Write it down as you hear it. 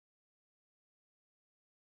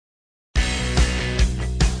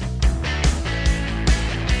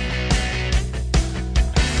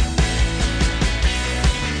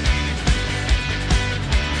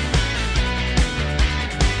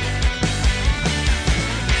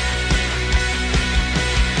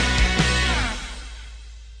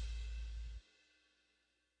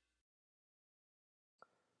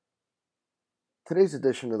Today's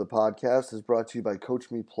edition of the podcast is brought to you by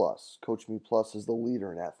CoachMe Plus. CoachMe Plus is the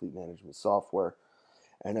leader in athlete management software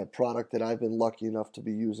and a product that I've been lucky enough to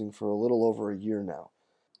be using for a little over a year now.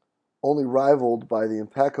 Only rivaled by the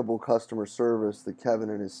impeccable customer service that Kevin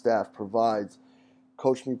and his staff provides,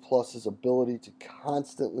 CoachMe Plus's ability to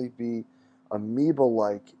constantly be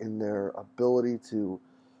amoeba-like in their ability to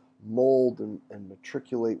mold and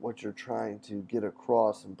matriculate what you're trying to get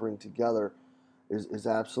across and bring together is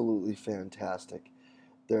absolutely fantastic.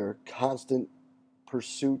 Their constant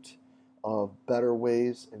pursuit of better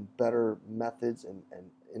ways and better methods and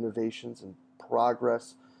innovations and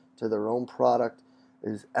progress to their own product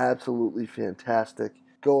is absolutely fantastic.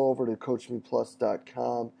 Go over to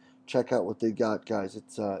CoachMePlus.com. Check out what they got, guys.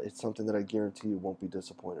 It's something that I guarantee you won't be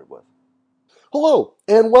disappointed with. Hello,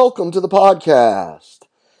 and welcome to the podcast.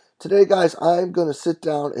 Today, guys, I'm going to sit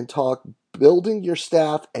down and talk building your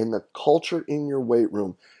staff and the culture in your weight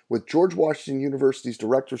room with George Washington University's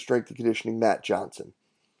Director of Strength and Conditioning, Matt Johnson.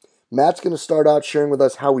 Matt's going to start out sharing with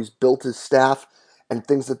us how he's built his staff and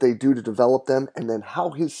things that they do to develop them, and then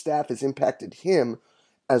how his staff has impacted him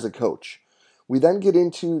as a coach. We then get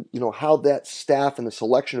into, how that staff and the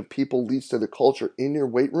selection of people leads to the culture in your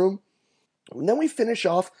weight room. And then we finish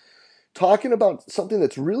off talking about something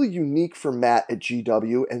that's really unique for Matt at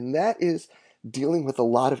GW, and that is dealing with a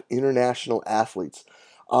lot of international athletes.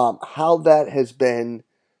 How that has been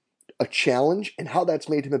a challenge and how that's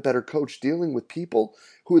made him a better coach dealing with people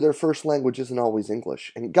who their first language isn't always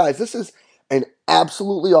English. And guys, this is an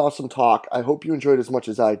absolutely awesome talk. I hope you enjoyed as much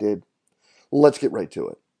as I did. Let's get right to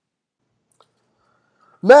it.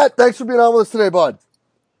 Matt, thanks for being on with us today, bud.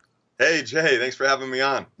 Hey, Jay, thanks for having me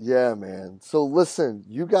on. Yeah, man. So listen,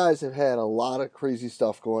 you guys have had a lot of crazy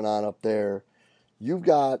stuff going on up there. You've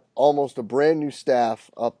got almost a brand new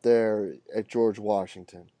staff up there at George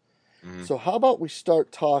Washington. Mm-hmm. So how about we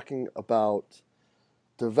start talking about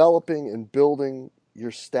developing and building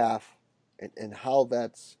your staff and how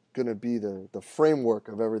that's going to be the framework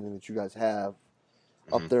of everything that you guys have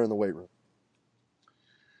up there in the weight room.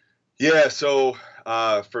 Yeah, so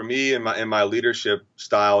for me in my leadership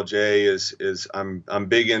style, Jay, is I'm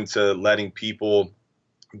big into letting people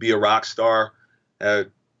be a rock star at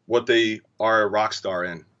what they are a rock star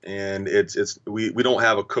in, and we don't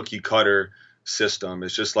have a cookie cutter system.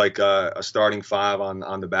 It's just like a starting five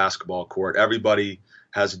on the basketball court. Everybody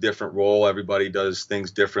has a different role. Everybody does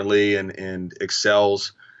things differently and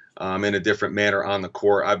excels in a different manner on the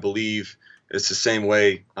court. I believe it's the same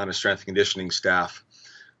way on a strength and conditioning staff.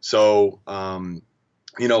 So,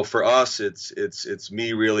 for us, it's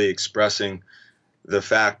me really expressing the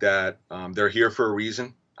fact that they're here for a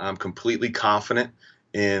reason. I'm completely confident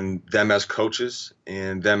in them as coaches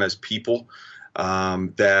and them as people.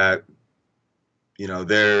 That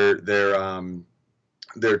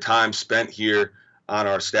their time spent here on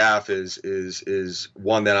our staff is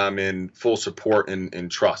one that I'm in full support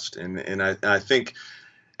and trust. And I think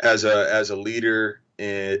as a leader,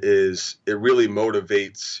 it really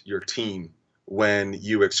motivates your team when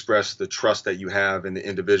you express the trust that you have in the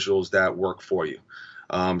individuals that work for you.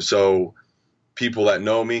 So people that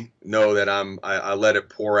know me know that I let it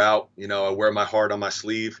pour out. I wear my heart on my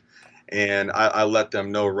sleeve, and I let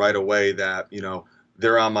them know right away that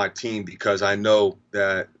they're on my team because I know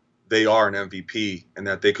that they are an MVP and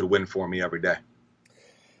that they could win for me every day.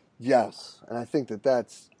 Yes, and I think that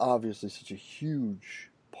that's obviously such a huge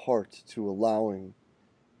part to allowing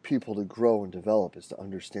people to grow and develop is to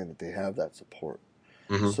understand that they have that support.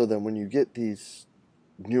 Mm-hmm. So then when you get these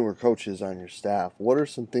newer coaches on your staff, what are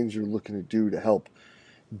some things you're looking to do to help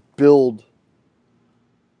build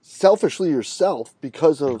selfishly yourself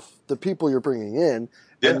because of the people you're bringing in,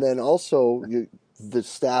 and then also the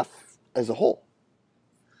staff as a whole?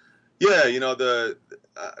 Yeah,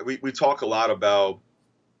 we talk a lot about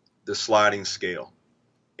the sliding scale,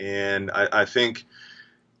 and I think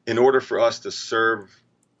in order for us to serve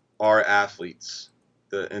our athletes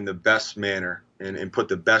in the best manner and put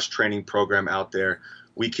the best training program out there,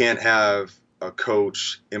 we can't have a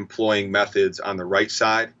coach employing methods on the right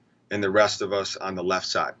side and the rest of us on the left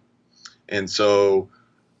side. And so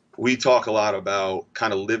we talk a lot about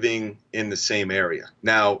kind of living in the same area.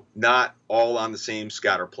 Now, not all on the same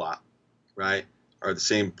scatter plot, right, or the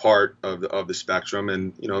same part of the spectrum,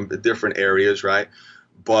 and the different areas, right,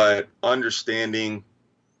 but understanding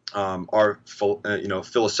our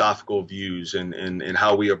philosophical views and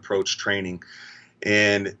how we approach training,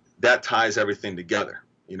 and that ties everything together.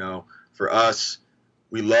 For us,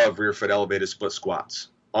 we love rear foot elevated split squats.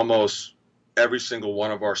 Almost every single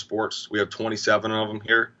one of our sports, we have 27 of them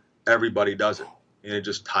here. Everybody does it, and it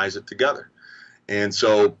just ties it together. And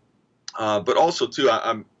so, but also too,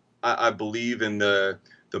 I believe in the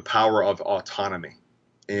power of autonomy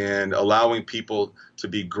and allowing people to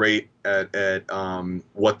be great at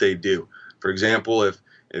what they do. For example,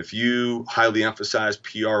 if you highly emphasize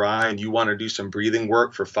PRI and you want to do some breathing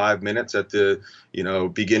work for 5 minutes at the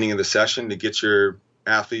beginning of the session to get your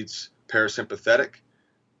athletes parasympathetic,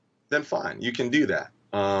 then fine, you can do that.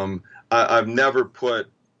 I've never put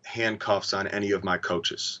handcuffs on any of my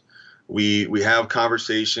coaches. We have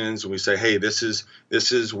conversations and we say, hey, this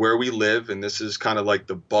is where we live and this is kind of like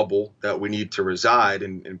the bubble that we need to reside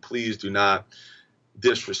in, and please do not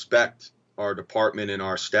disrespect our department and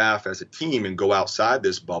our staff as a team and go outside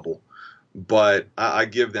this bubble. But I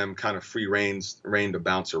give them kind of free rein to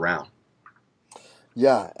bounce around.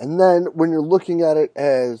 Yeah, and then when you're looking at it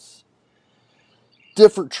as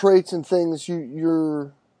different traits and things,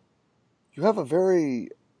 you have a very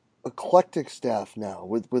eclectic staff now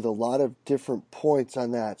with a lot of different points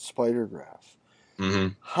on that spider graph.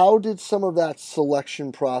 Mm-hmm. How did some of that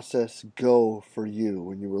selection process go for you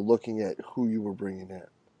when you were looking at who you were bringing in?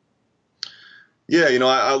 Yeah,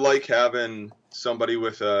 I like having somebody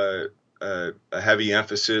with a heavy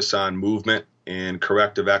emphasis on movement and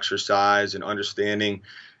corrective exercise and understanding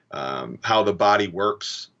how the body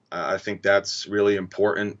works. I think that's really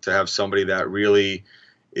important to have somebody that really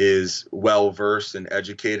is well versed and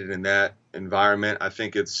educated in that environment. I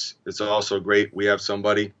think it's also great we have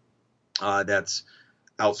somebody that's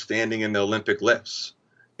outstanding in the Olympic lifts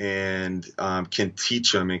and can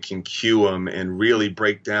teach them and can cue them and really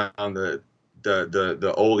break down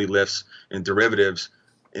the Oli lifts and derivatives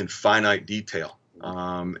in finite detail.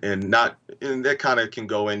 And that kind of can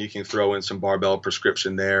go in. You can throw in some barbell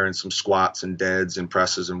prescription there and some squats and deads and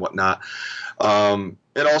presses and whatnot. And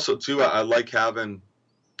also too, I like having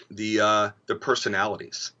the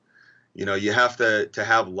personalities. You have to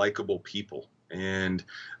have likable people. And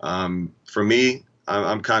for me,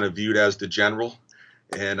 I'm kind of viewed as the general,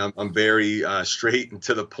 and I'm very straight and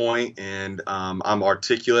to the point, and I'm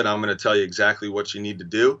articulate. I'm going to tell you exactly what you need to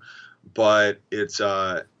do. But it's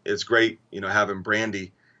great, having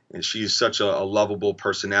Brandy, and she's such a lovable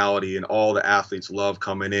personality, and all the athletes love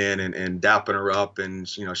coming in and dapping her up, and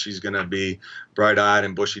she's going to be bright-eyed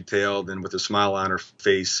and bushy-tailed and with a smile on her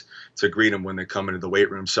face to greet them when they come into the weight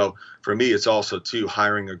room. So for me, it's also too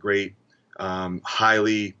hiring a great,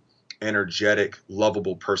 highly energetic,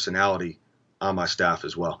 lovable personality on my staff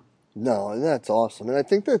as well. No, and that's awesome. And I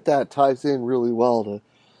think that ties in really well to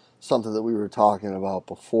something that we were talking about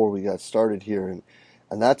before we got started here.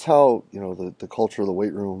 And that's how, the culture of the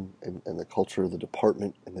weight room and the culture of the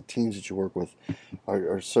department and the teams that you work with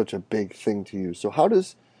are such a big thing to you. So how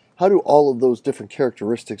do all of those different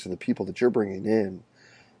characteristics of the people that you're bringing in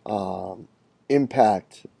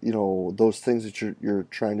impact, those things that you're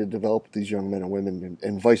trying to develop with these young men and women,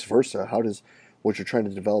 and vice versa? How does what you're trying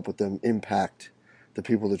to develop with them impact the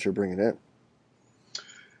people that you're bringing in?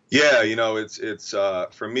 Yeah, it's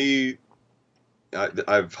for me.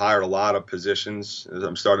 I've hired a lot of positions.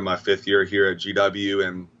 I'm starting my 5th year here at GW,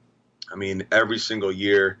 and I mean every single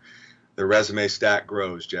year the resume stack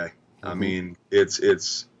grows, Jay. I mean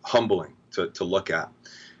it's humbling to look at,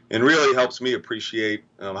 and really helps me appreciate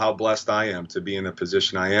how blessed I am to be in the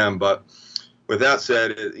position I am. But with that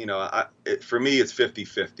said, for me it's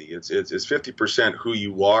 50-50. It's 50% who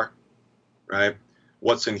you are, right?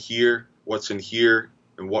 What's in here,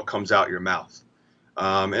 and what comes out your mouth.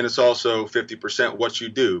 And it's also 50% what you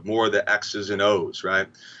do, more of the X's and O's, right?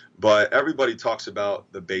 But everybody talks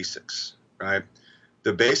about the basics, right?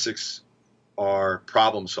 The basics are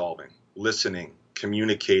problem solving, listening,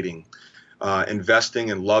 communicating,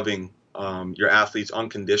 investing and loving your athletes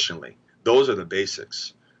unconditionally. Those are the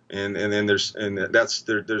basics. And then there's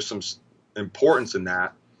some importance in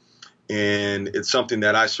that. And it's something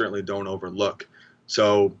that I certainly don't overlook.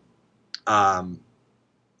 So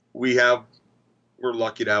we're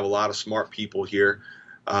lucky to have a lot of smart people here,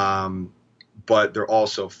 but they're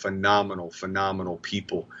also phenomenal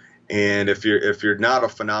people. And if you're not a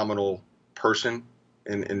phenomenal person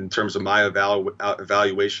in terms of my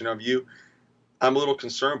evaluation of you, I'm a little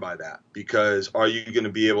concerned by that, because are you going to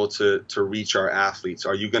be able to reach our athletes?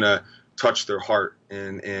 Are you going to touch their heart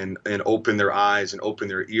and open their eyes and open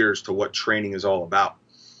their ears to what training is all about?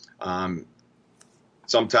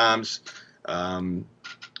 Sometimes,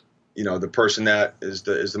 the person that is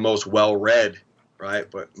the most well-read, right,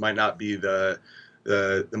 but might not be the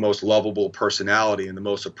most lovable personality and the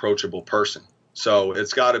most approachable person. So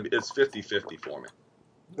it's 50-50 for me.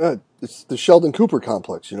 It's the Sheldon Cooper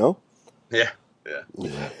complex, Yeah.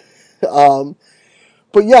 um,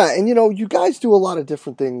 but yeah, and you guys do a lot of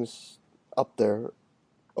different things up there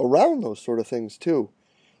around those sort of things too.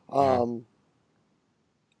 Mm-hmm.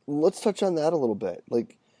 let's touch on that a little bit,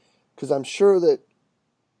 like, because I'm sure that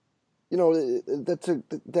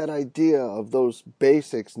that idea of those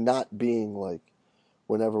basics not being like,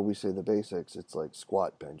 whenever we say the basics, it's like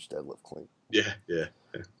squat, bench, deadlift, clean. Yeah, yeah.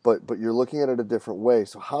 But you're looking at it a different way.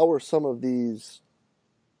 So how are some of these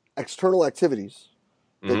external activities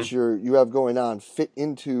Hmm. that you have going on fit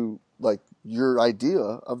into like your idea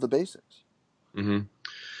of the basics? Hmm.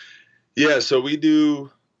 Yeah, so we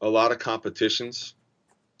do a lot of competitions,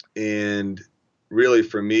 and really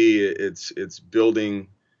for me, it's building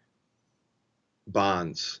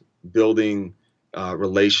bonds, building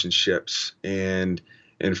relationships, and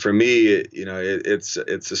for me, it's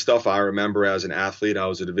the stuff I remember as an athlete. I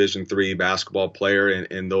was a Division III basketball player,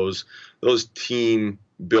 and those team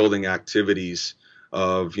building activities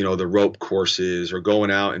of the rope courses or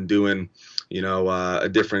going out and doing a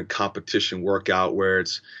different competition workout where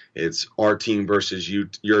it's our team versus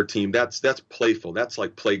your team. That's playful. That's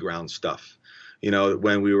like playground stuff.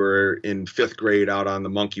 When we were in fifth grade out on the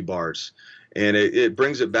monkey bars, and it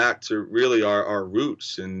brings it back to really our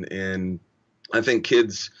roots, and I think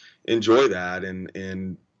kids enjoy that,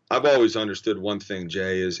 and I've always understood one thing,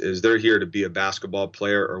 Jay, is they're here to be a basketball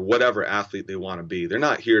player or whatever athlete they want to be. They're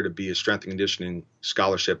not here to be a strength and conditioning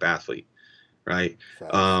scholarship athlete, right?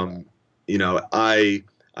 Facts. Um,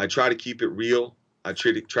 I try to keep it real. I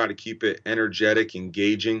try to keep it energetic,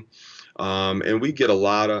 engaging, and we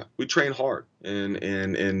train hard, and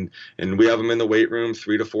we have them in the weight room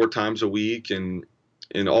 3 to 4 times a week, and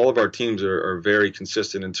all of our teams are very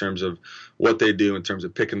consistent in terms of what they do in terms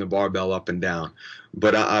of picking the barbell up and down.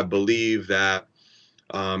 But I believe that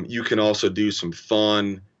you can also do some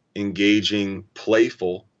fun, engaging,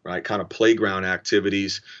 playful, right, kind of playground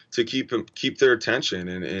activities to keep their attention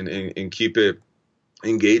and keep it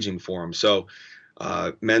engaging for them. So,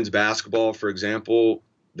 men's basketball, for example,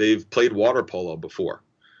 they've played water polo before,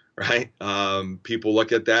 right? People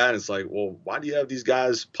look at that and it's like, well, why do you have these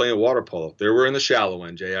guys playing water polo? They were in the shallow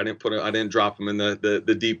end, Jay. I didn't drop them in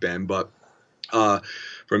the deep end, but uh,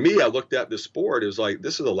 for me, I looked at the sport. It was like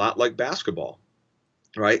this is a lot like basketball,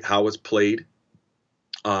 right? How it's played.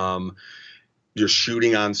 Um, you're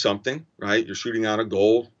shooting on something, right? You're shooting on a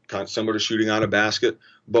goal, kind of similar to shooting on a basket.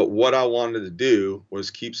 But what I wanted to do was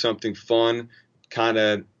keep something fun, kind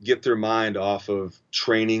of get their mind off of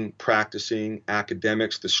training, practicing,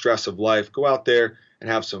 academics, the stress of life, go out there and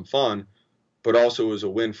have some fun. But also it was a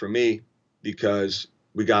win for me because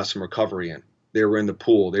we got some recovery in. They were in the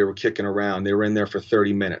pool, they were kicking around, they were in there for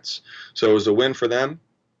 30 minutes. So it was a win for them,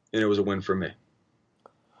 and it was a win for me.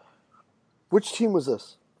 Which team was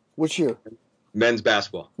this? Which year? Men's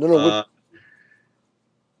basketball, No, no. Which,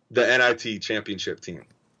 the NIT championship team.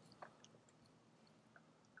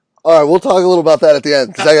 all right, we'll talk a little about that at the end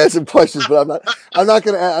because I got some questions, but I'm not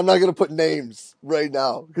gonna put names right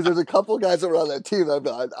now because there's a couple guys that were on that team.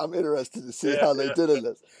 I'm interested to see Yeah, how they yeah, did in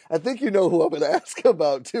this. I think you know who I'm gonna ask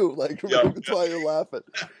about too. Like yeah. that's why you're laughing.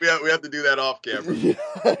 We have to do that off camera.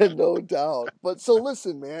 Yeah, no doubt. But so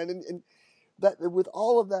listen, man, and that with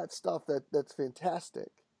all of that stuff, that's fantastic.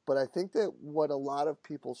 But I think that what a lot of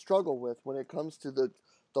people struggle with when it comes to the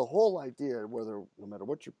whole idea, whether no matter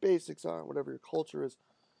what your basics are, whatever your culture is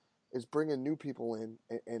bringing new people in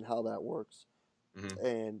and how that works. Hmm.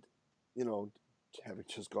 And, having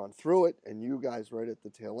just gone through it and you guys right at the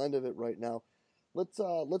tail end of it right now, let's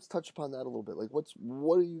touch upon that a little bit. Like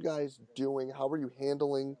what are you guys doing? How are you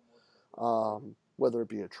handling whether it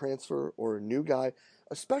be a transfer or a new guy,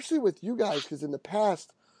 especially with you guys, because in the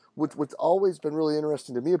past, what's always been really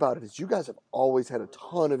interesting to me about it is you guys have always had a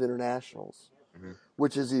ton of internationals, Hmm.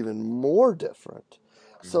 which is even more different.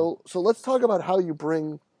 Hmm. So let's talk about how you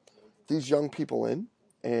bring these young people in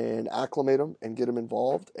and acclimate them and get them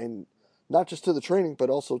involved, and not just to the training, but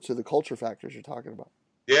also to the culture factors you're talking about.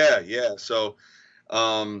 Yeah, yeah. So,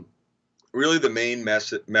 um, really, the main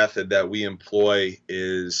method that we employ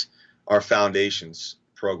is our foundations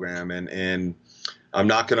program, and I'm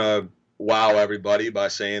not going to wow everybody by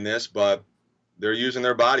saying this, but they're using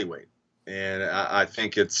their body weight, and I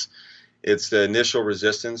think it's the initial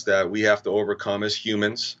resistance that we have to overcome as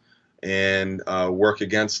humans, and work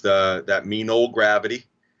against that mean old gravity,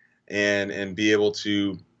 and be able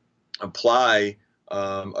to apply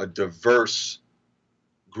a diverse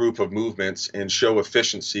group of movements and show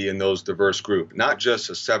efficiency in those diverse group, not just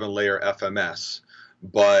a 7-layer FMS,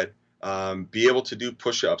 but be able to do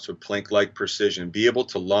push-ups with plank-like precision, be able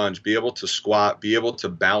to lunge, be able to squat, be able to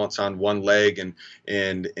balance on one leg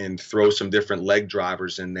and throw some different leg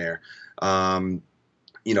drivers in there. Um,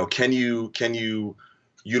 can you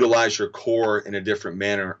utilize your core in a different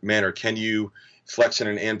manner? Can you flex in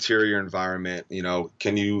an anterior environment?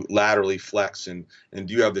 Can you laterally flex, and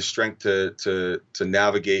do you have the strength to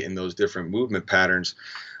navigate in those different movement patterns?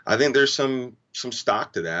 I think there's some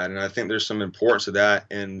stock to that, and I think there's some importance to that.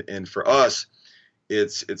 And for us,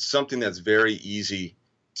 it's something that's very easy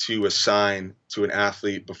to assign to an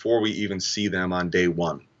athlete before we even see them on day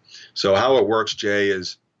one. So how it works, Jay,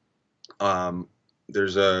 is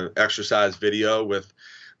there's a exercise video with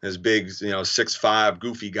this big, 6'5"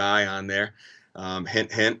 goofy guy on there.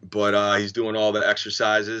 Hint, hint, but he's doing all the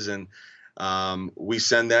exercises, and we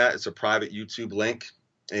send that. It's a private YouTube link,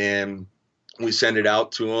 and we send it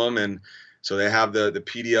out to them, and so they have the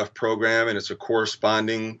PDF program, and it's a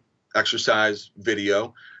corresponding exercise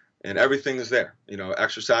video, and everything is there.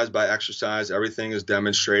 Exercise by exercise, everything is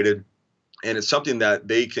demonstrated, and it's something that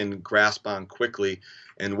they can grasp on quickly.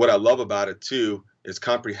 And what I love about it too, it's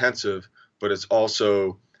comprehensive, but it's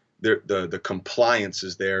also the compliance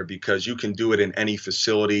is there because you can do it in any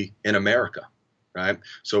facility in America, right?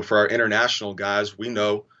 So for our international guys, we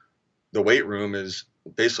know the weight room is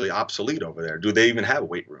basically obsolete over there. Do they even have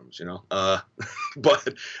weight rooms?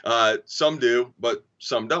 But some do, but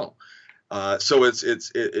some don't. So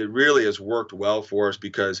it really has worked well for us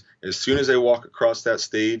because as soon as they walk across that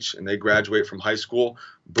stage and they graduate from high school,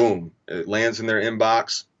 boom, it lands in their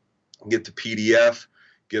inbox, get the PDF,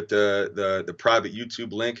 get the private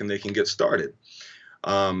YouTube link, and they can get started.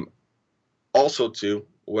 Also, too,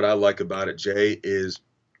 what I like about it, Jay, is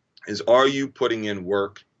are you putting in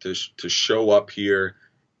work to show up here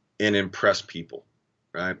and impress people,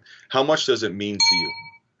 right? How much does it mean to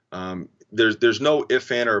you? There's no if,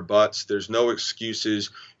 and, or buts. There's no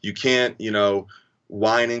excuses. You can't,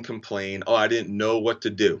 whine and complain. Oh, I didn't know what to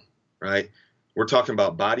do, right? We're talking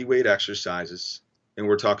about body weight exercises, and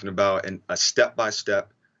we're talking about a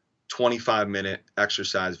step-by-step 25-minute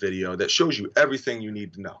exercise video that shows you everything you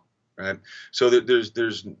need to know, right? So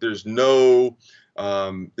there's no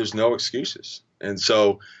excuses. And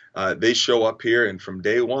so they show up here, and from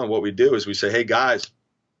day one, what we do is we say, hey guys,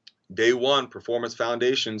 day one, performance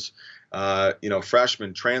foundations,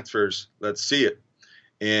 freshmen, transfers, let's see it.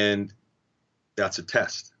 And that's a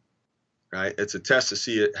test, right? It's a test to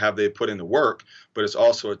see it, have they put in the work, but it's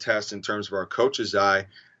also a test in terms of our coach's eye,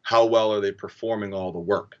 how well are they performing all the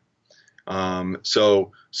work?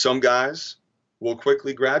 So some guys will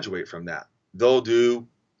quickly graduate from that. They'll do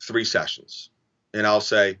 3 sessions, and I'll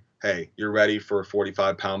say, hey, you're ready for a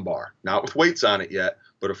 45-pound bar. Not with weights on it yet,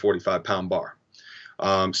 but a 45-pound bar.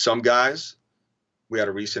 Some guys, we had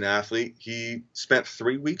a recent athlete, he spent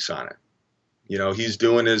 3 weeks on it. He's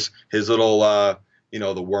doing his little,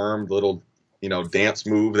 the worm, little, dance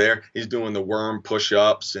move there. He's doing the worm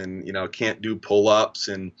push-ups and, can't do pull-ups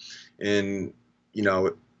and a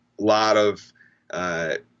lot of,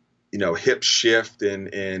 hip shift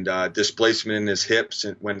and displacement in his hips.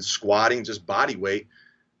 And when squatting, just body weight,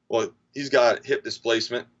 well, he's got hip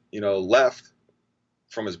displacement, left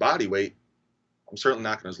from his body weight. I'm certainly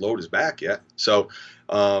not going to load his back yet. So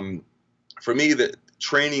for me, the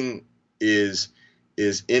training is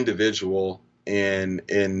individual, and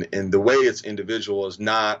the way it's individual is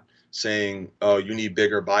not saying, oh, you need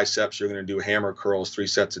bigger biceps, you're going to do hammer curls 3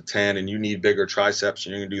 sets of 10, and you need bigger triceps,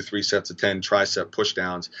 and you're going to do 3 sets of 10 tricep push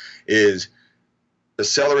downs. Is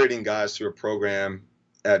accelerating guys through a program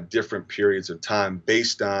at different periods of time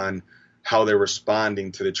based on how they're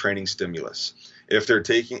responding to the training stimulus. If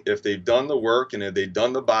they've done the work and if they've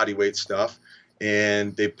done the body weight stuff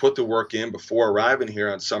and they put the work in before arriving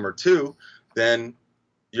here on summer 2, then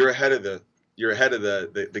you're ahead of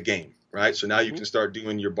the game, right? So now you can start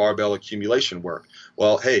doing your barbell accumulation work.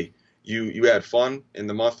 Well, hey, you had fun in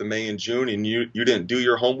the month of May and June and you didn't do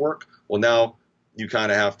your homework. Well, now you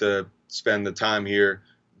kind of have to spend the time here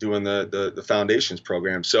doing the foundations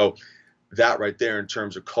program. So that right there in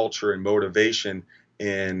terms of culture and motivation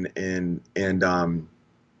and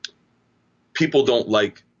people don't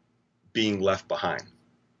like being left behind,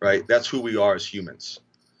 right? That's who we are as humans,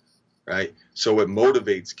 right? So it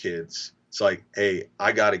motivates kids. It's like, hey,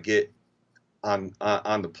 I got to get on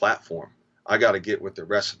the platform. I got to get with the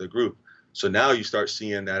rest of the group. So now you start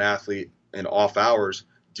seeing that athlete in off hours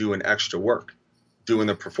doing extra work, doing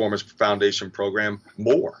the performance foundation program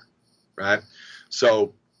more, right?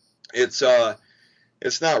 So it's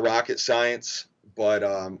not rocket science,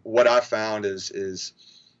 but what I found is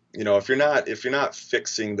if you're not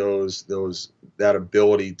fixing that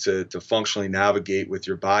ability to functionally navigate with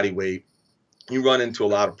your body weight, you run into a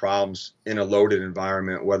lot of problems in a loaded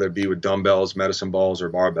environment, whether it be with dumbbells, medicine balls, or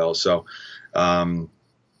barbells. So,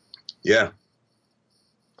 yeah.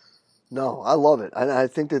 No, I love it. And I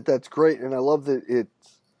think that that's great. And I love that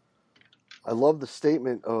I love the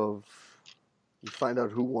statement of you find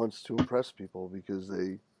out who wants to impress people because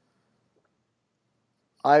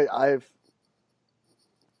I've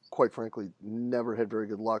quite frankly never had very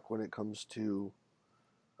good luck when it comes to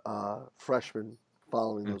freshmen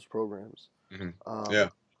following those programs. Mm-hmm. Um, Yeah.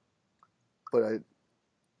 but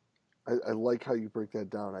I like how you break that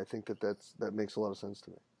down. I think that that makes a lot of sense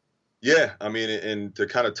to me. Yeah. I mean, and to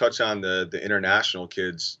kind of touch on the international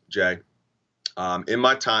kids, Jay, in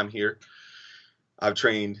my time here, I've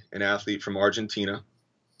trained an athlete from Argentina,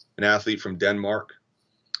 an athlete from Denmark,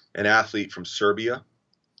 an athlete from Serbia,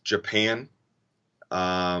 Japan,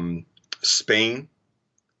 um, Spain.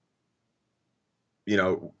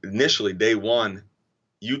 Initially day one,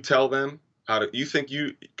 you tell them you think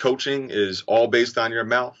coaching is all based on your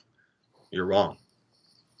mouth. You're wrong,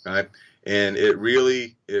 right? And it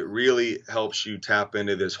really helps you tap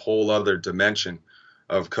into this whole other dimension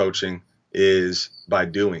of coaching is by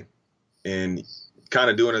doing and kind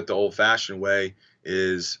of doing it the old fashioned way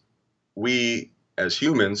is we as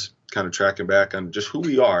humans kind of tracking back on just who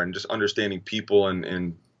we are and just understanding people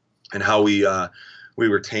and how we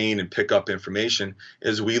retain and pick up information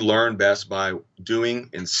is we learn best by doing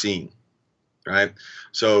and seeing, right?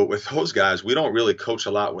 So with those guys, we don't really coach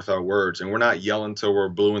a lot with our words, and we're not yelling till we're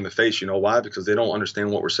blue in the face. You know why? Because they don't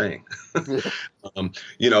understand what we're saying. Yeah.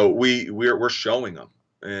 We're showing them,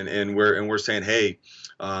 and we're saying, hey,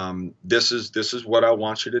 this is what I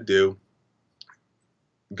want you to do.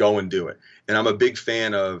 Go and do it. And I'm a big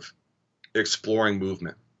fan of exploring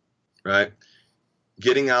movement, right?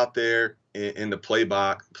 Getting out there in the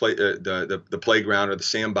the playground or the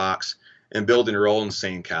sandbox and building your own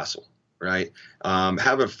sandcastle, right?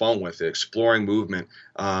 Having fun with it, exploring movement.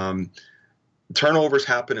 Turnovers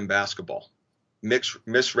happen in basketball.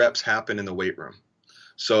 Misreps happen in the weight room.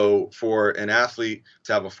 So for an athlete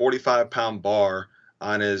to have a 45-pound bar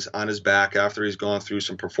on his back after he's gone through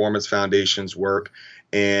some performance foundations work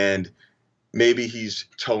and maybe he's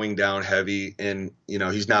towing down heavy and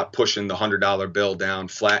he's not pushing the $100 bill down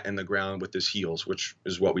flat in the ground with his heels, which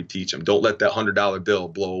is what we teach him. Don't let that $100 bill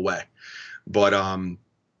blow away. But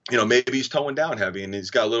maybe he's towing down heavy and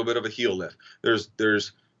he's got a little bit of a heel lift.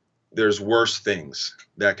 There's worse things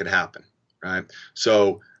that could happen, right?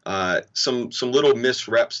 So some little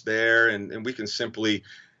misreps there, and we can simply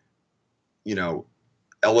you know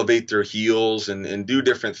elevate their heels and do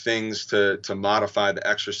different things to modify the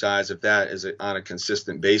exercise if that is on a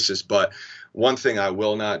consistent basis. But one thing I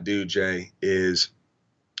will not do, Jay, is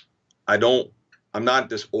I'm not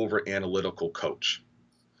this over analytical coach.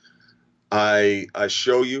 I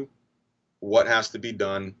show you what has to be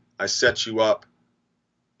done. I set you up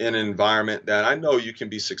in an environment that I know you can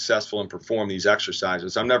be successful and perform these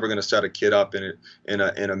exercises. I'm never going to set a kid up in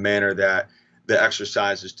a manner that the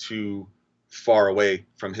exercise is too far away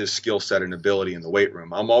from his skill set and ability in the weight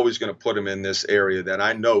room. I'm always going to put him in this area that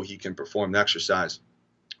I know he can perform the exercise.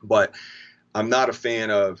 But I'm not a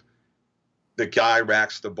fan of the guy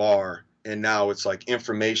racks the bar and now it's like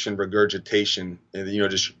information regurgitation and you're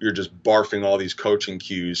just barfing all these coaching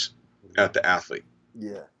cues at the athlete.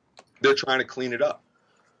 Yeah. They're trying to clean it up.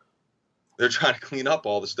 They're trying to clean up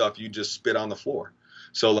all the stuff you just spit on the floor.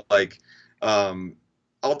 So like,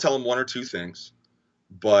 I'll tell them one or two things,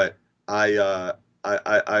 but I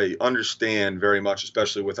understand very much,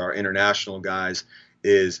 especially with our international guys,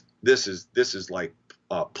 this is like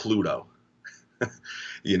Pluto,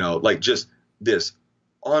 like just this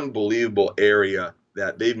unbelievable area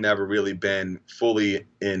that they've never really been fully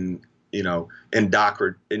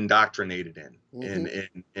indoctrinated in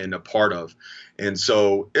Mm-hmm. and a part of. And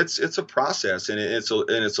so it's a process and it's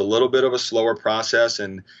a little bit of a slower process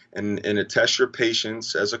and it tests your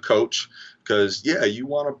patience as a coach because yeah, you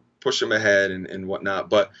want to push them ahead and whatnot,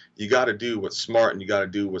 but you got to do what's smart and you got to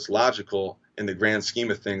do what's logical in the grand scheme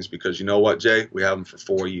of things because you know what, Jay, we have them for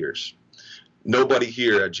 4 years. Nobody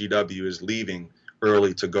here at GW is leaving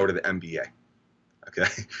early to go to the NBA. Okay.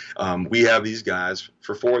 We have these guys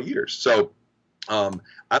for 4 years. So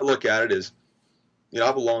I look at it as, I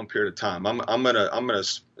have a long period of time. I'm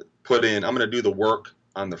gonna do the work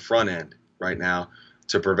on the front end right now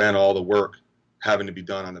to prevent all the work having to be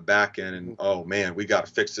done on the back end. And oh man, we got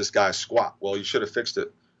to fix this guy's squat. Well, you should have fixed it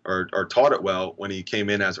or taught it well when he came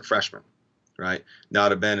in as a freshman, right?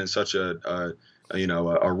 Not have been in such a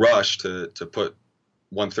rush to put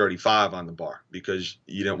 135 on the bar because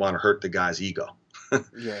you didn't want to hurt the guy's ego.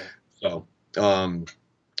 Yeah. So,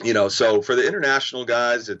 so for the international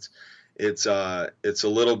guys, it's a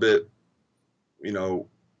little bit,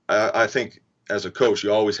 I think as a coach,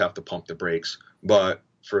 you always have to pump the brakes, but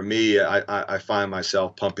for me, I find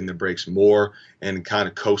myself pumping the brakes more and kind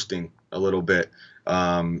of coasting a little bit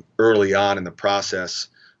early on in the process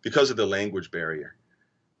because of the language barrier.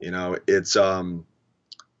 It's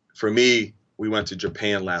for me. We went to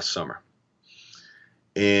Japan last summer,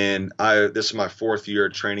 and this is my fourth year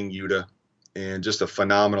training Yuta, and just a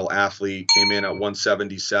phenomenal athlete. Came in at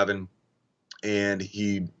 177, and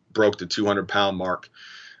he broke the 200-pound mark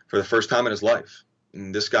for the first time in his life.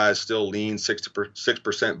 And this guy is still lean,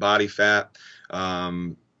 6% body fat.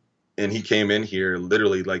 And he came in here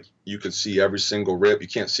literally like you could see every single rib. You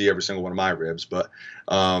can't see every single one of my ribs, but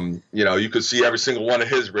you could see every single one of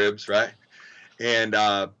his ribs, right? And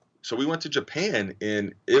so we went to Japan,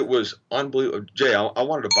 and it was unbelievable. Jay, I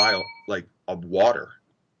wanted to buy a water,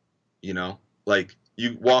 like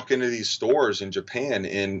you walk into these stores in Japan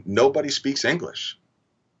and nobody speaks English,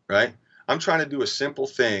 right? I'm trying to do a simple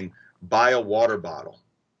thing, buy a water bottle,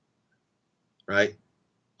 right?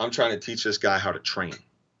 I'm trying to teach this guy how to train.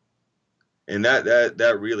 And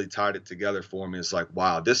that really tied it together for me. It's like,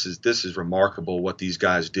 wow, this is remarkable what these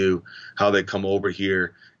guys do, how they come over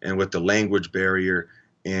here, and with the language barrier.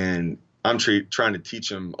 And I'm trying to teach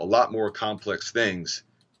them a lot more complex things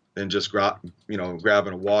than just grabbing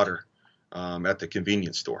a water at the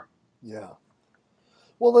convenience store. Yeah.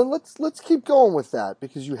 Well, then let's keep going with that,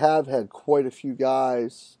 because you have had quite a few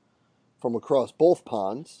guys from across both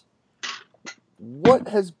ponds. What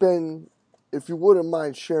has been, if you wouldn't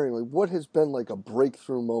mind sharing, like what has been like a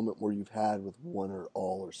breakthrough moment where you've had with one or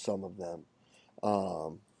all or some of them?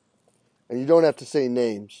 And you don't have to say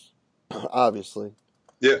names, obviously.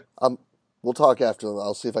 Yeah. We'll talk after.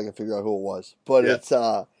 I'll see if I can figure out who it was. But Yeah. it's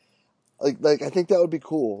like I think that would be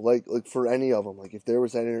cool. Like for any of them, like if there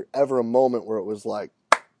was ever a moment where it was like,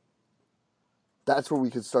 that's where we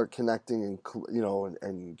could start connecting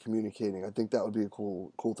and communicating. I think that would be a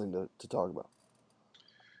cool thing to talk about.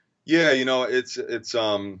 Yeah, it's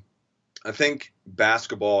I think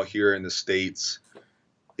basketball here in the States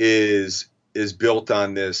is built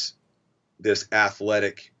on this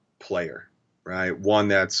athletic player, right? One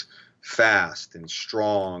that's fast and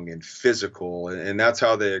strong and physical, and that's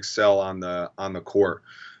how they excel on the court.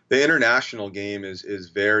 The international game is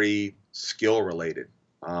very skill related.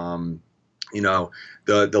 The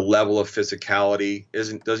level of physicality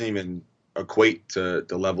doesn't even equate to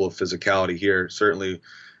the level of physicality here. Certainly,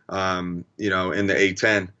 in the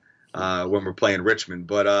A10 when we're playing Richmond,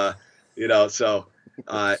 but so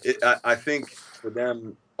I think for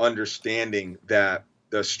them understanding that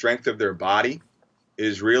the strength of their body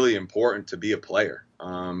is really important to be a player.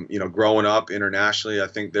 Growing up internationally, I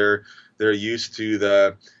think they're used to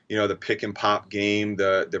the pick and pop game,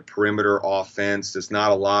 the perimeter offense. There's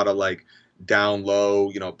not a lot of like down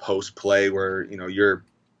low, post play where the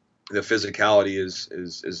physicality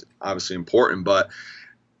is obviously important, but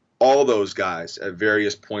all those guys at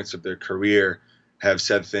various points of their career have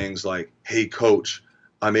said things like, "Hey, coach,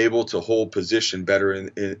 I'm able to hold position better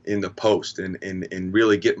in the post and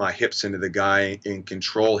really get my hips into the guy and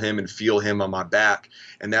control him and feel him on my back.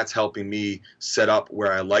 And that's helping me set up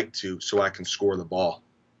where I like to so I can score the ball."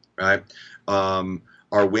 Right.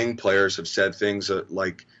 Our wing players have said things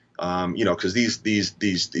like, because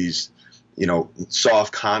these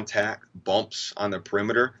soft contact bumps on the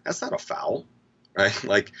perimeter, that's not a foul, right?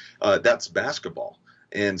 Like that's basketball.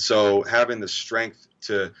 And so having the strength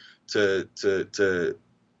to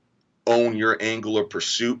own your angle of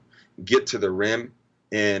pursuit, get to the rim,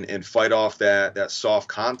 and fight off that soft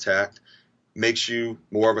contact makes you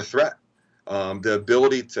more of a threat. The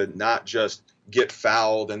ability to not just get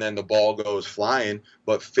fouled and then the ball goes flying,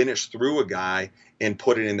 but finish through a guy and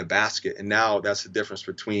put it in the basket. And now that's the difference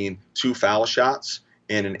between two foul shots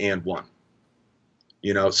and an and one.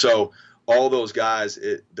 So all those guys,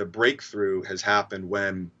 the breakthrough has happened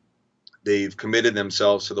when they've committed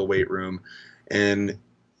themselves to the weight room, and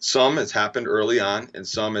some it's happened early on, and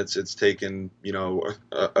some it's taken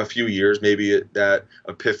a few years. Maybe that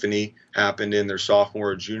epiphany happened in their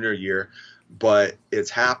sophomore or junior year, but it's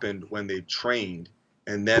happened when they've trained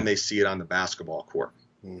and then they see it on the basketball court.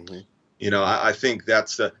 Mm-hmm. I think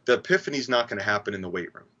that's the epiphany's not going to happen in the weight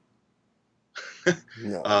room.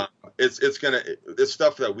 No. It's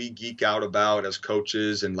stuff that we geek out about as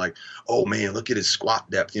coaches, and like, oh man, look at his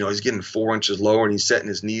squat depth. He's getting 4 inches lower and he's setting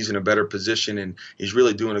his knees in a better position and he's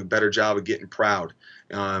really doing a better job of getting proud.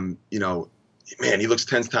 Man, he looks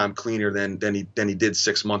 10 times cleaner than he did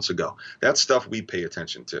 6 months ago. That's stuff we pay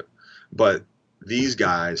attention to. But these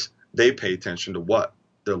guys, they pay attention to what?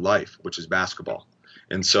 Their life, which is basketball.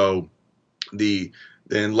 And so the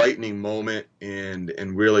enlightening moment and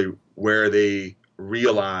really where they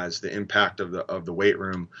realized the impact of the weight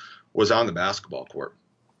room was on the basketball court.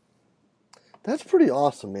 That's pretty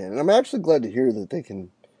awesome, man. And I'm actually glad to hear that they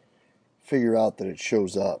can figure out that it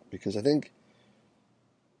shows up, because I think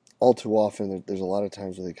all too often there's a lot of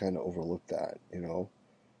times where they kind of overlook that, you know?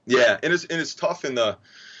 Yeah, and it's tough in the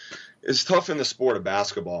sport of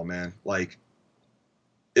basketball, man. Like,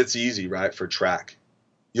 it's easy, right, for track.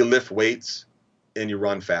 You lift weights and you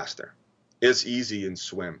run faster. It's easy in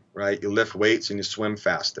swim, right? You lift weights and you swim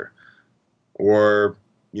faster. Or,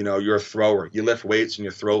 you're a thrower. You lift weights and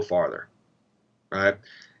you throw farther, right?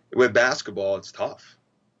 With basketball, it's tough.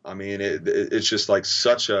 I mean, it's just like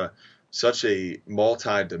such a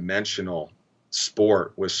multi-dimensional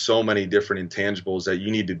sport with so many different intangibles that you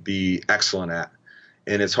need to be excellent at,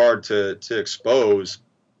 and it's hard to expose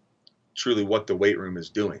truly what the weight room is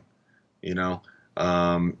doing. You know,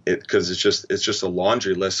 because it's just a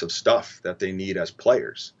laundry list of stuff that they need as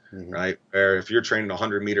players, Mm-hmm. right? Or if you're training a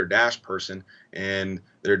 100-meter dash person and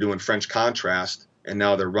they're doing French contrast and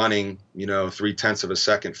now they're running, 0.3 of a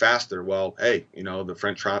second faster. Well, hey, the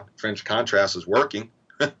French contrast is working.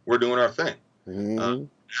 We're doing our thing. Uh, Mm-hmm.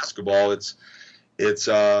 Basketball, it's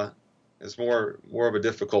more of a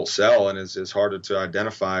difficult sell, and it's harder to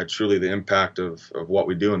identify truly the impact of what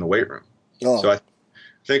we do in the weight room. So Oh, I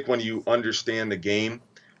think when you understand the game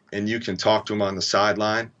and you can talk to them on the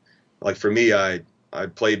sideline, like for me, I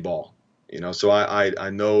played ball, so I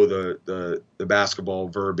know the basketball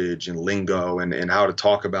verbiage and lingo and how to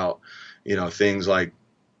talk about, things like,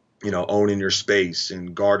 owning your space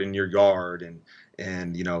and guarding your yard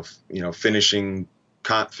and finishing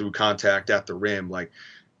through contact at the rim. Like,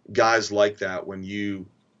 guys like that, when you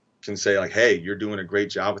can say like, hey, you're doing a great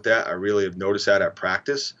job with that. I really have noticed that at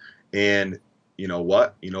practice. And you know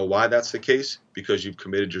what? You know why that's the case? Because you've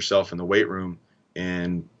committed yourself in the weight room,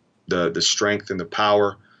 and the strength and the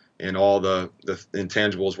power and all the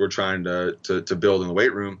intangibles we're trying to build in the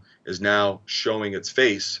weight room is now showing its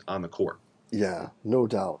face on the court. yeah, no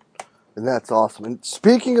doubt. And that's awesome. And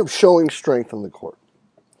speaking of showing strength on the court,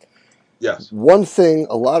 Yes. one thing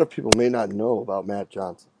a lot of people may not know about Matt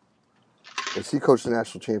Johnson is he coached the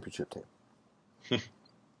national championship team.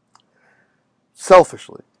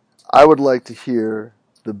 Selfishly, I would like to hear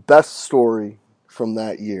the best story from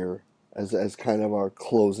that year as kind of our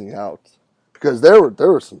closing out, because there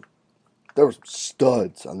were some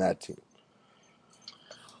studs on that team.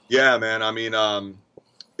 Yeah, man. I mean,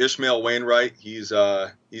 Ishmael Wainwright, he's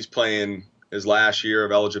playing his last year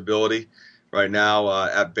of eligibility right now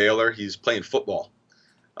at Baylor. He's playing football.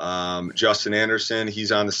 Justin Anderson,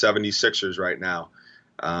 he's on the 76ers right now.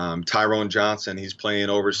 Tyrone Johnson, he's playing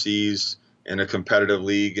overseas in a competitive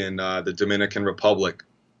league in the Dominican Republic.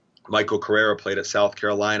 Michael Carrera played at South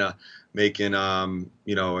Carolina, making a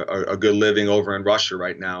good living over in Russia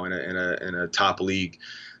right now in a top league.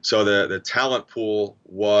 So the talent pool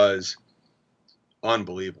was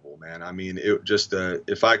unbelievable, man. I mean, it just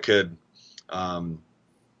if I could, um,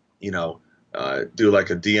 do like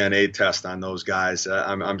a DNA test on those guys,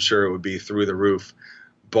 I'm sure it would be through the roof.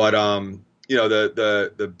 But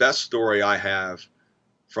the best story I have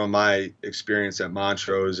from my experience at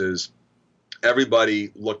Montrose is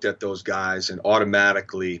everybody looked at those guys and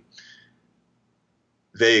automatically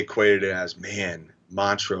they equated it as, man,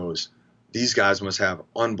 Montrose, these guys must have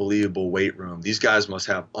unbelievable weight room. These guys must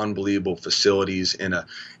have unbelievable facilities in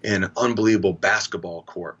an unbelievable basketball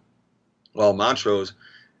court. Well, Montrose,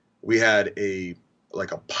 we had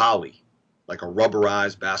like a poly, like a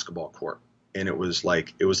rubberized basketball court, and it was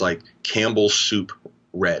like Campbell's soup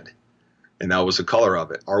red, and that was the color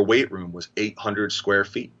of it. Our weight room was 800 square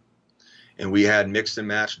feet, and we had mixed and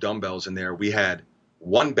matched dumbbells in there. We had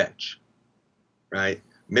one bench, right?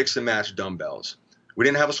 Mix and match dumbbells. We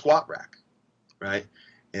didn't have a squat rack, right?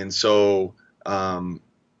 And so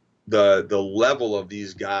the level of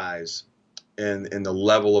these guys and the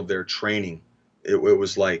level of their training, it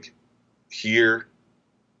was like here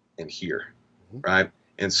and here, Mm-hmm. right?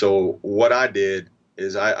 And so what I did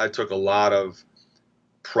is I took a lot of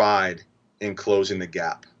pride in closing the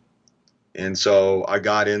gap. And so I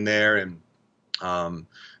got in there, and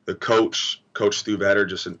the Coach Stu Vetter,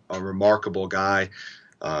 just a remarkable guy,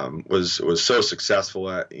 was so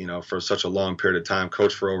successful for such a long period of time,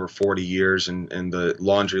 coached for over 40 years, and the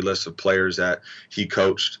laundry list of players that he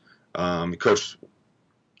coached. He coached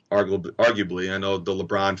arguably, I know the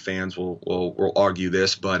LeBron fans will argue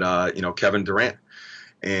this, but Kevin Durant,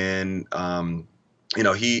 and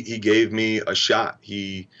he gave me a shot.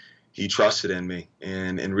 He trusted in me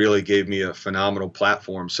and really gave me a phenomenal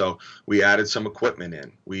platform. So we added some equipment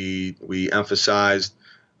in. We emphasized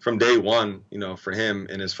from day one, for him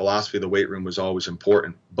and his philosophy, the weight room was always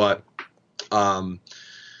important. But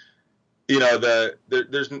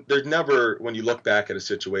there's never, when you look back at a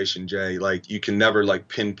situation, Jay, like you can never like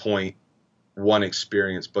pinpoint one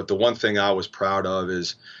experience. But the one thing I was proud of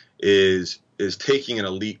is taking an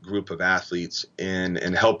elite group of athletes and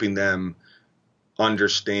helping them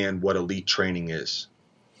understand what elite training is.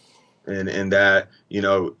 And that,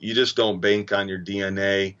 you just don't bank on your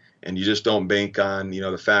DNA, and you just don't bank on,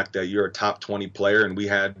 the fact that you're a top 20 player, and we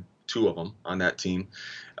had two of them on that team.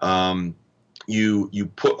 You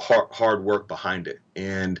put hard work behind it.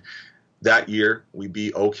 And that year we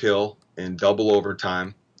beat Oak Hill in double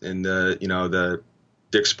overtime in the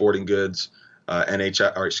Dick's Sporting Goods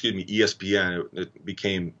NHS, or excuse me, ESPN. It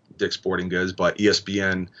became Dick's Sporting Goods, but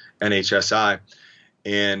ESPN NHSI.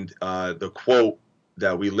 And the quote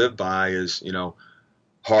that we live by is,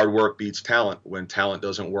 hard work beats talent when talent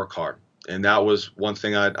doesn't work hard. And that was one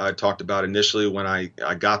thing I talked about initially when I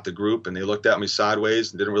got the group, and they looked at me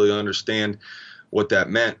sideways and didn't really understand what that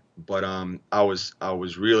meant. But I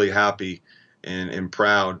was really happy and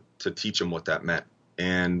proud to teach them what that meant.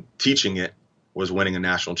 And teaching it was winning a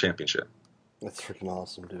national championship. That's freaking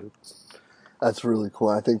awesome, dude. That's really cool.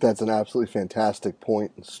 I think that's an absolutely fantastic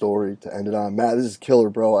point and story to end it on. Matt, this is killer,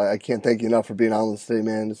 bro. I can't thank you enough for being on this today,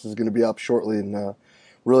 man. This is going to be up shortly, and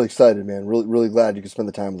really excited, man. Really, really glad you could spend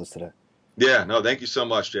the time with us today. Yeah, no, thank you so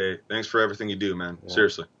much, Jay. Thanks for everything you do, man. Yeah.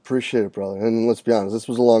 Seriously. Appreciate it, brother. And let's be honest, this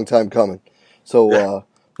was a long time coming. So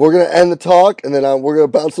we're going to end the talk, and then we're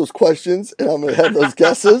going to bounce those questions, and I'm going to have those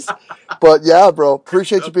guesses. But yeah, bro,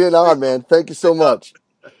 appreciate you being on, man. Thank you so much.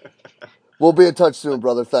 We'll be in touch soon,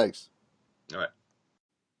 brother. Thanks. All right.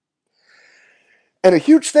 And a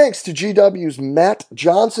huge thanks to GW's Matt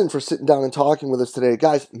Johnson for sitting down and talking with us today.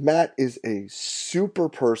 Guys, Matt is a super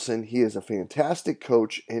person. He is a fantastic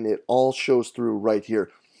coach, and it all shows through right here.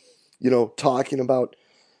 Talking about,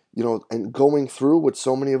 and going through what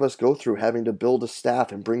so many of us go through, having to build a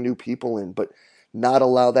staff and bring new people in, but not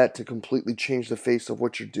allow that to completely change the face of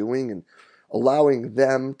what you're doing, and allowing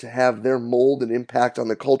them to have their mold and impact on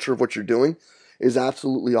the culture of what you're doing is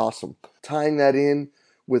absolutely awesome. Tying that in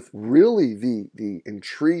with really the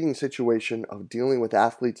intriguing situation of dealing with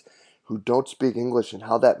athletes who don't speak English and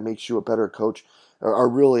how that makes you a better coach are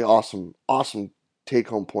really awesome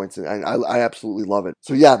take-home points, and I absolutely love it.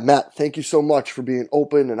 So yeah, Matt, thank you so much for being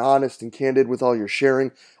open and honest and candid with all your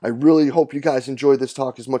sharing. I really hope you guys enjoyed this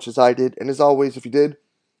talk as much as I did, and as always, if you did,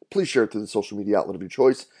 please share it through the social media outlet of your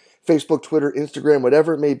choice. Facebook, Twitter, Instagram,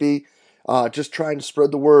 whatever it may be. Just trying to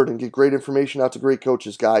spread the word and get great information out to great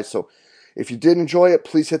coaches, guys. So if you did enjoy it,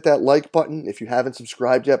 please hit that like button. If you haven't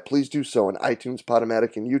subscribed yet, please do so on iTunes,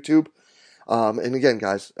 Podomatic, and YouTube. And again,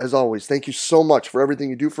 guys, as always, thank you so much for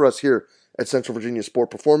everything you do for us here at Central Virginia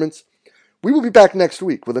Sport Performance. We will be back next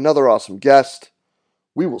week with another awesome guest.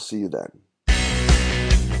 We will see you then.